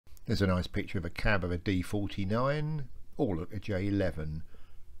There's a nice picture of a cab of a D49, or look, a J11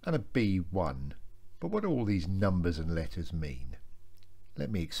 and a B1. But what do all these numbers and letters mean? Let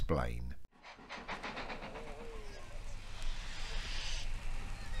me explain.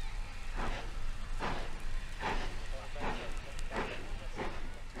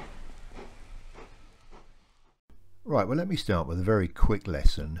 Right, well, let me start with a very quick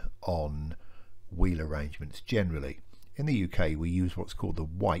lesson on wheel arrangements generally. In the UK, we use what's called the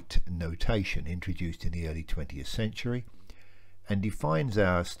white notation, introduced in the early 20th century, and defines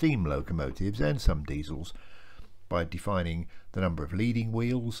our steam locomotives and some diesels by defining the number of leading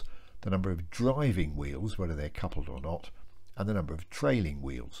wheels, the number of driving wheels, whether they're coupled or not, and the number of trailing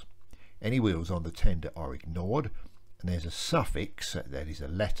wheels. Any wheels on the tender are ignored, and there's a suffix, that is a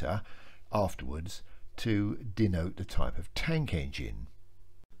letter, afterwards to denote the type of tank engine.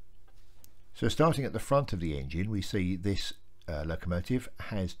 So starting at the front of the engine, we see this locomotive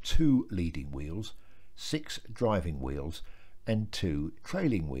has 2 leading wheels, 6 driving wheels and 2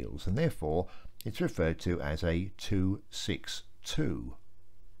 trailing wheels, and therefore it's referred to as a 262.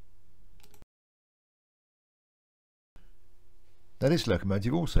 Now this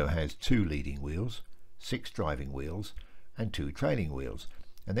locomotive also has 2 leading wheels, 6 driving wheels and 2 trailing wheels,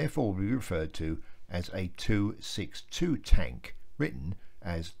 and therefore will be referred to as a 262 tank, written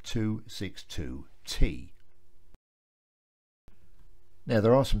as 262T. Now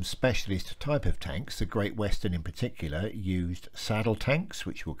there are some specialist type of tanks. The Great Western in particular used saddle tanks,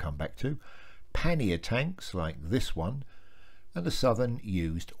 which we'll come back to, pannier tanks like this one, and the Southern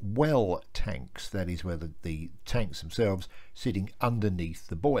used well tanks, that is where the tanks themselves sitting underneath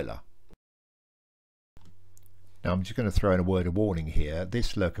the boiler. Now I'm just going to throw in a word of warning here.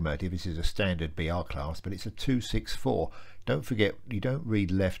 This locomotive, this is a standard BR class, but it's a 264. Don't forget, you don't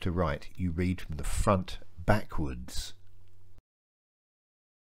read left to right, you read from the front backwards.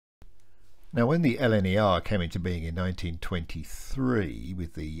 Now when the LNER came into being in 1923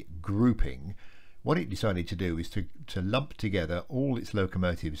 with the grouping, what it decided to do is to lump together all its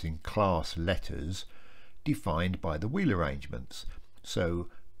locomotives in class letters defined by the wheel arrangements. So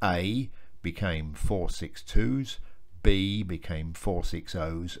A became 462s, B became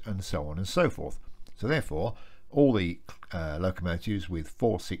 460s, and so on and so forth. So therefore all the locomotives with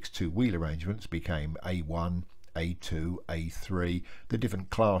 462 wheel arrangements became A1, A2, A3, the different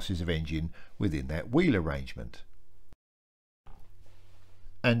classes of engine within that wheel arrangement.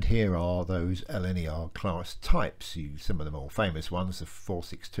 And here are those LNER class types, some of the more famous ones, the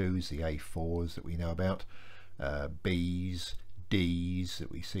 462s, the A4s that we know about, Bs, Ds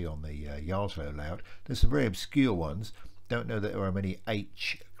that we see on the Yarslow layout. There's some very obscure ones. Don't know that there are many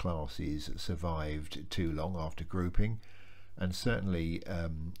H classes that survived too long after grouping, and certainly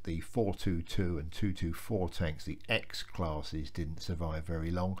the 422 and 224 tanks, the X classes, didn't survive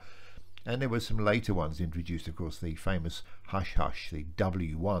very long. And there were some later ones introduced, of course, the famous Hush Hush, the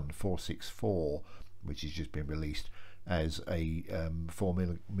W1 464, which has just been released as a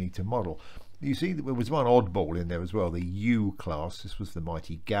 4mm model. You see that there was one oddball in there as well, the U class. This was the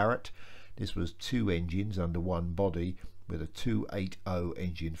mighty Garrett. This was 2 engines under one body, with a 280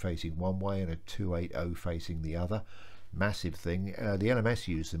 engine facing one way and a 280 facing the other. Massive thing. The LMS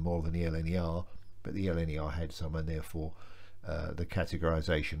used them more than the LNER, but the LNER had some, and therefore the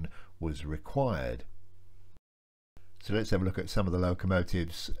categorization was required. So let's have a look at some of the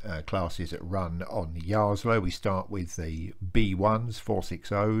locomotives classes that run on Yarslow. We start with the B1s,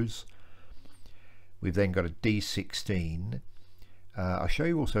 460s. We've then got a D16. I'll show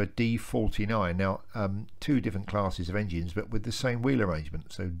you also a D49. Now 2 different classes of engines but with the same wheel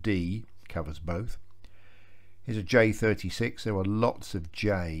arrangement, so D covers both. Here's a J36. There were lots of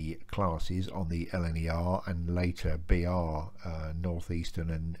J classes on the LNER and later BR, northeastern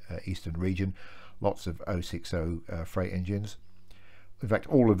and eastern region. Lots of 060 freight engines. In fact,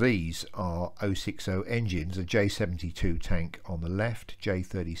 all of these are 060 engines. A J72 tank on the left,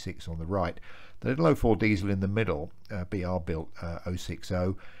 J36 on the right. The little 04 diesel in the middle, BR built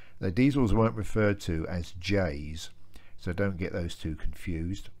 060. The diesels weren't referred to as Js, so don't get those two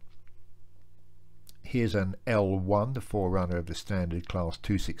confused. Here's an L1, the forerunner of the standard class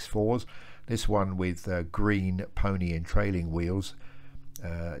 264s. This one with green pony and trailing wheels.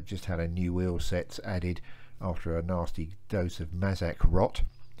 Just had a new wheel sets added after a nasty dose of Mazak rot.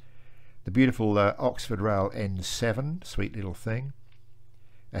 The beautiful Oxford Rail N7, sweet little thing.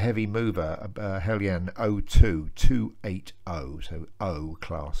 A heavy mover, a Hellion 02 280, so O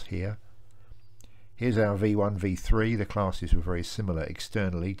class here. Here's our V1 V3. The classes were very similar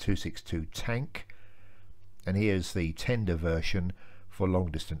externally, 262 tank. And here's the tender version for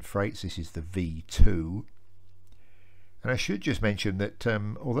long distance freights. This is the V2. And I should just mention that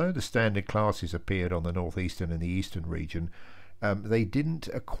although the standard classes appeared on the northeastern and the eastern region, they didn't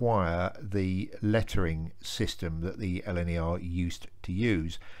acquire the lettering system that the LNER used to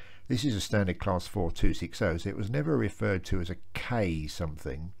use. This is a standard class 4260, so it was never referred to as a K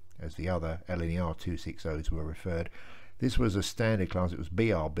something, as the other LNER 260s were referred. This was a standard class, it was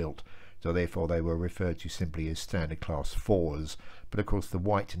BR built, so therefore they were referred to simply as standard class 4s. But of course the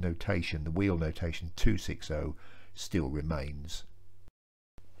white notation, the wheel notation 260, still remains.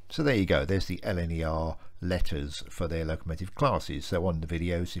 So there you go, there's the LNER letters for their locomotive classes. So on the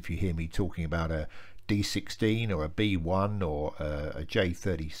videos, if you hear me talking about a D16 or a B1 or a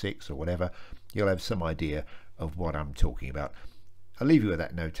J36 or whatever, you'll have some idea of what I'm talking about. I'll leave you with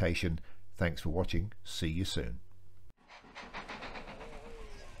that notation. Thanks for watching. See you soon.